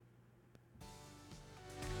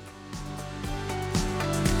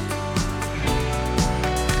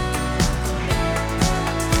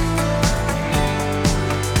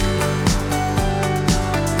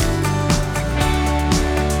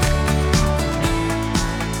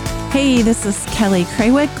Hey, this is Kelly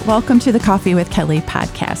Craywick. Welcome to the Coffee with Kelly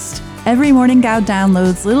podcast. Every morning, God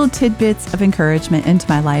downloads little tidbits of encouragement into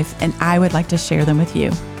my life, and I would like to share them with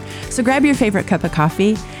you. So grab your favorite cup of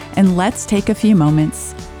coffee, and let's take a few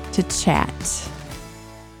moments to chat.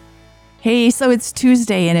 Hey, so it's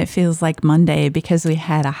Tuesday, and it feels like Monday because we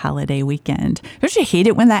had a holiday weekend. Don't you hate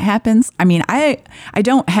it when that happens? I mean, I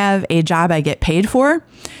don't have a job I get paid for,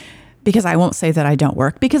 because I won't say that I don't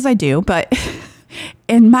work, because I do, but...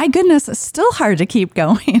 And my goodness, it's still hard to keep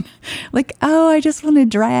going. Like, oh, I just want to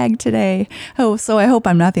drag today. Oh, so I hope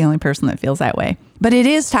I'm not the only person that feels that way. But it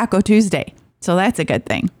is Taco Tuesday, so that's a good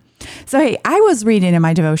thing. So, hey, I was reading in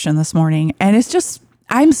my devotion this morning, and it's just,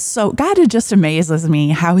 God, it just amazes me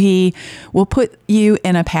how he will put you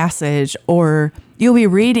in a passage, or you'll be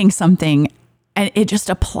reading something, and it just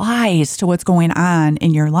applies to what's going on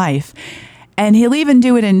in your life. And he'll even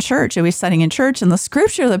do it in church. He'll be studying in church, and the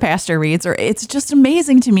scripture the pastor reads, or it's just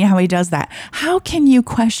amazing to me how he does that. How can you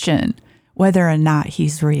question whether or not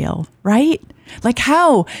he's real, right? Like,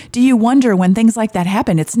 how do you wonder when things like that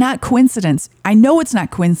happen? It's not coincidence. I know it's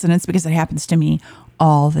not coincidence because it happens to me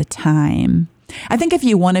all the time. I think if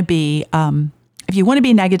you want to be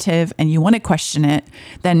negative and you want to question it,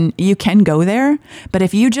 then you can go there. But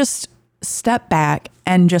if you just step back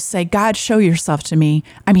and just say, God, show yourself to me.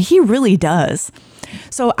 I mean, he really does.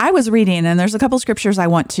 So I was reading, and there's a couple scriptures I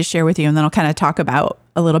want to share with you, and then I'll kind of talk about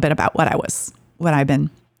a little bit about what I've been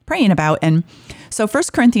praying about. And so 1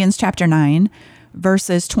 Corinthians chapter 9,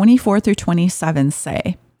 verses 24 through 27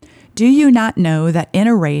 say, "Do you not know that in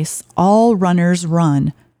a race all runners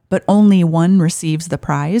run, but only one receives the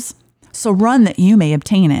prize? So run that you may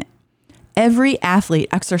obtain it. Every athlete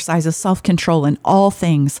exercises self-control in all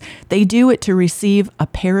things. They do it to receive a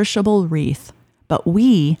perishable wreath, but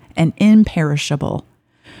we an imperishable.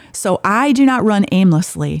 So I do not run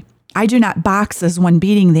aimlessly. I do not box as one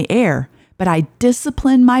beating the air, but I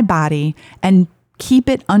discipline my body and keep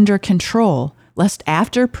it under control, lest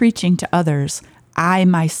after preaching to others, I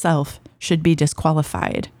myself should be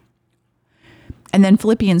disqualified." And then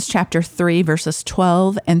Philippians chapter 3, verses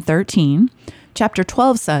 12 and 13.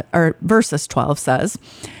 Verses 12 says,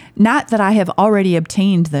 "Not that I have already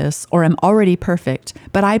obtained this or am already perfect,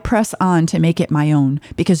 but I press on to make it my own,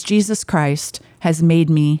 because Jesus Christ has made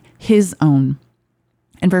me his own."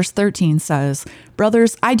 And verse 13 says,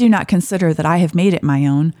 "Brothers, I do not consider that I have made it my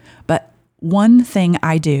own, but one thing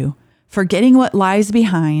I do, forgetting what lies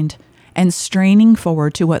behind and straining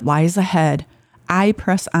forward to what lies ahead, I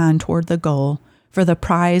press on toward the goal for the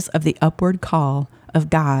prize of the upward call of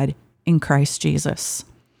God in Christ Jesus."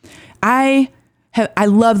 I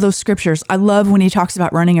love those scriptures. I love when he talks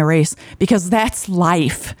about running a race, because that's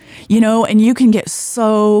life, and you can get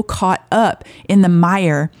so caught up in the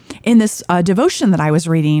mire. In this devotion that I was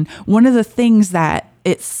reading, one of the things that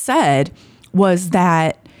it said was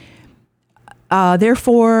that,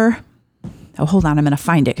 therefore, hold on, I'm going to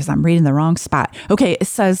find it because I'm reading the wrong spot. Okay, it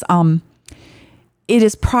says, it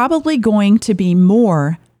is probably going to be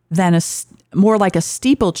more like a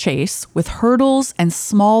steeplechase with hurdles and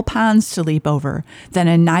small ponds to leap over than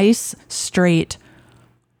a nice, straight,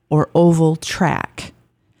 or oval track,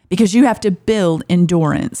 because you have to build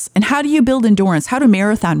endurance. And how do you build endurance? How do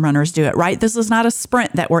marathon runners do it, right? This is not a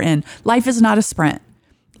sprint that we're in. Life is not a sprint.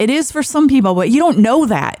 It is for some people, but you don't know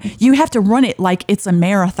that. You have to run it like it's a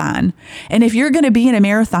marathon. And if you're going to be in a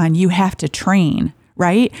marathon, you have to train.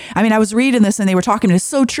 Right? I mean, I was reading this and they were talking, it's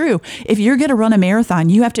so true. If you're going to run a marathon,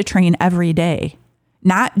 you have to train every day,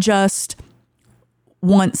 not just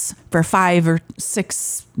once for 5 or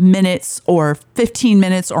 6 minutes or 15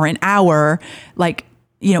 minutes or an hour, like,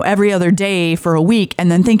 every other day for a week, and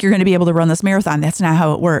then think you're going to be able to run this marathon. That's not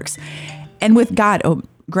how it works. And with God,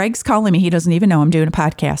 Greg's calling me. He doesn't even know I'm doing a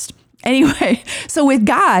podcast. Anyway, so with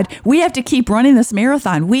God, we have to keep running this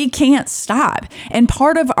marathon. We can't stop. And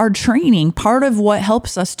part of our training, part of what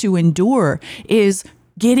helps us to endure, is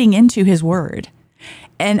getting into his word.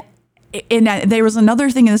 And there was another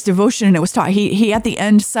thing in this devotion, and it was taught. He at the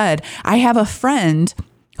end said, "I have a friend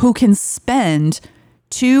who can spend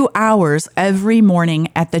 2 hours every morning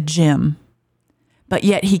at the gym, but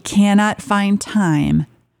yet he cannot find time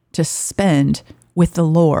to spend with the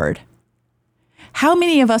Lord." How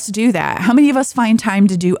many of us do that? How many of us find time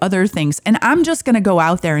to do other things? And I'm just going to go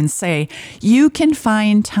out there and say, you can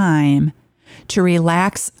find time to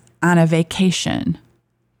relax on a vacation,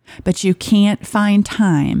 but you can't find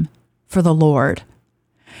time for the Lord.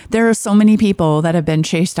 There are so many people that have been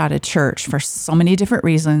chased out of church for so many different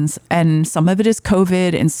reasons. And some of it is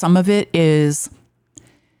COVID, and some of it is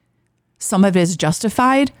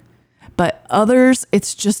justified, but others,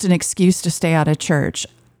 it's just an excuse to stay out of church.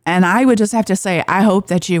 And I would just have to say, I hope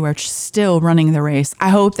that you are still running the race. I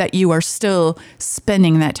hope that you are still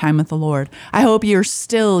spending that time with the Lord. I hope you're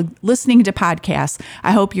still listening to podcasts.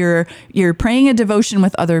 I hope you're praying a devotion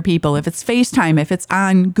with other people. If it's FaceTime, if it's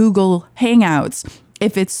on Google Hangouts,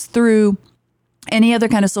 if it's through any other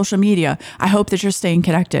kind of social media, I hope that you're staying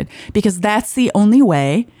connected, because that's the only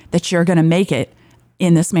way that you're going to make it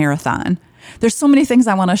in this marathon. There's so many things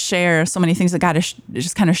I want to share, so many things that God has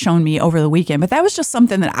just kind of shown me over the weekend. But that was just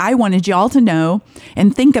something that I wanted y'all to know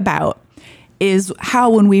and think about, is how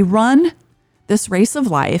when we run this race of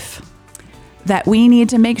life, that we need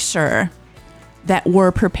to make sure that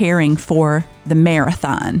we're preparing for the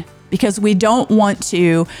marathon, because we don't want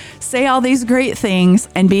to say all these great things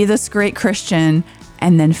and be this great Christian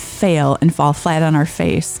and then fail and fall flat on our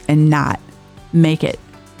face and not make it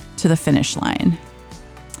to the finish line.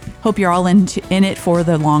 Hope you're all in it for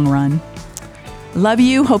the long run. Love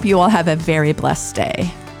you. Hope you all have a very blessed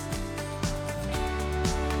day.